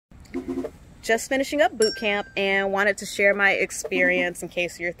just finishing up boot camp and wanted to share my experience in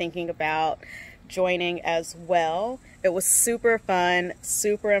case you're thinking about joining as well. It was super fun,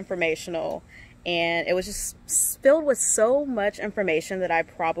 super informational, and it was just filled with so much information that I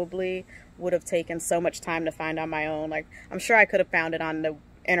probably would have taken so much time to find on my own. Like, I'm sure I could have found it on the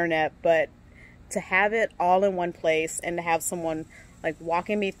internet, but to have it all in one place and to have someone like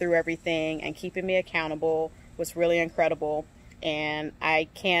walking me through everything and keeping me accountable was really incredible. And I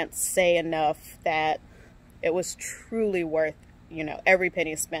can't say enough that it was truly worth, you know, every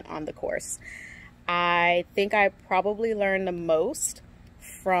penny spent on the course. I think I probably learned the most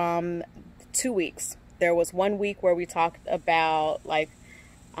from 2 weeks. There was 1 week where we talked about like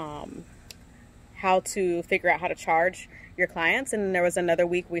how to figure out how to charge your clients, and there was another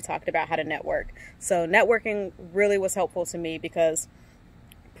week we talked about how to network. So networking really was helpful to me because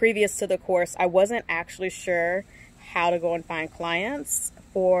previous to the course I wasn't actually sure how to go and find clients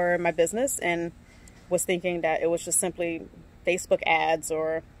for my business, and was thinking that it was just simply Facebook ads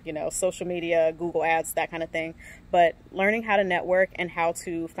or, you know, social media, Google ads, that kind of thing. But learning how to network and how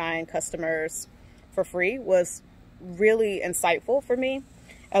to find customers for free was really insightful for me,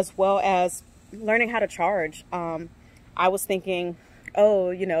 as well as learning how to charge. I was thinking,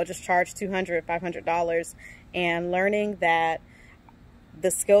 oh, you know, just charge $200, $500, and learning that the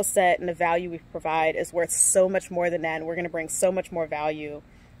skill set and the value we provide is worth so much more than that, and we're going to bring so much more value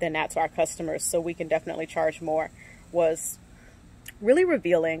than that to our customers, so we can definitely charge more, was really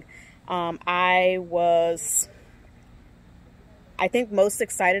revealing. I think most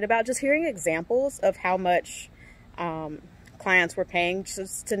excited about just hearing examples of how much clients were paying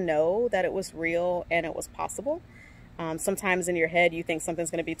just to know that it was real and it was possible. Sometimes in your head you think something's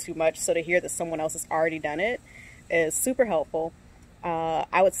going to be too much, so to hear that someone else has already done it is super helpful.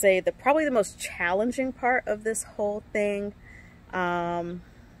 I would say that probably the most challenging part of this whole thing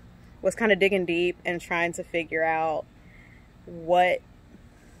was kind of digging deep and trying to figure out what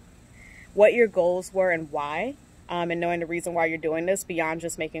your goals were and why, and knowing the reason why you're doing this beyond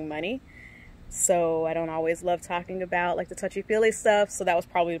just making money. So I don't always love talking about like the touchy-feely stuff, so that was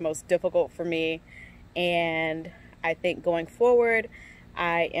probably the most difficult for me. And I think going forward,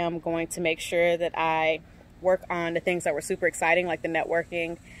 I am going to make sure that I work on the things that were super exciting, like the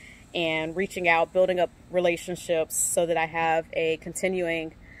networking and reaching out, building up relationships, so that I have a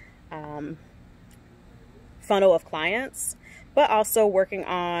continuing funnel of clients, but also working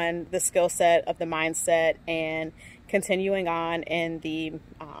on the skill set of the mindset and continuing on in the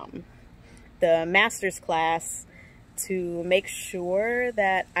master's class to make sure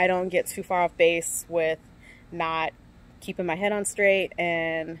that I don't get too far off base with not keeping my head on straight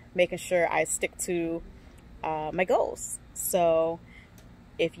and making sure I stick to my goals. So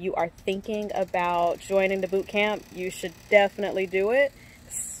if you are thinking about joining the boot camp, you should definitely do it.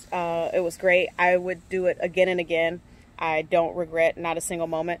 It was great. I would do it again and again. I don't regret not a single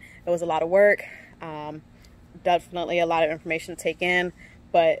moment. It was a lot of work, definitely a lot of information to take in,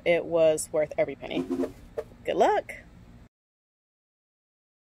 but it was worth every penny. Good luck.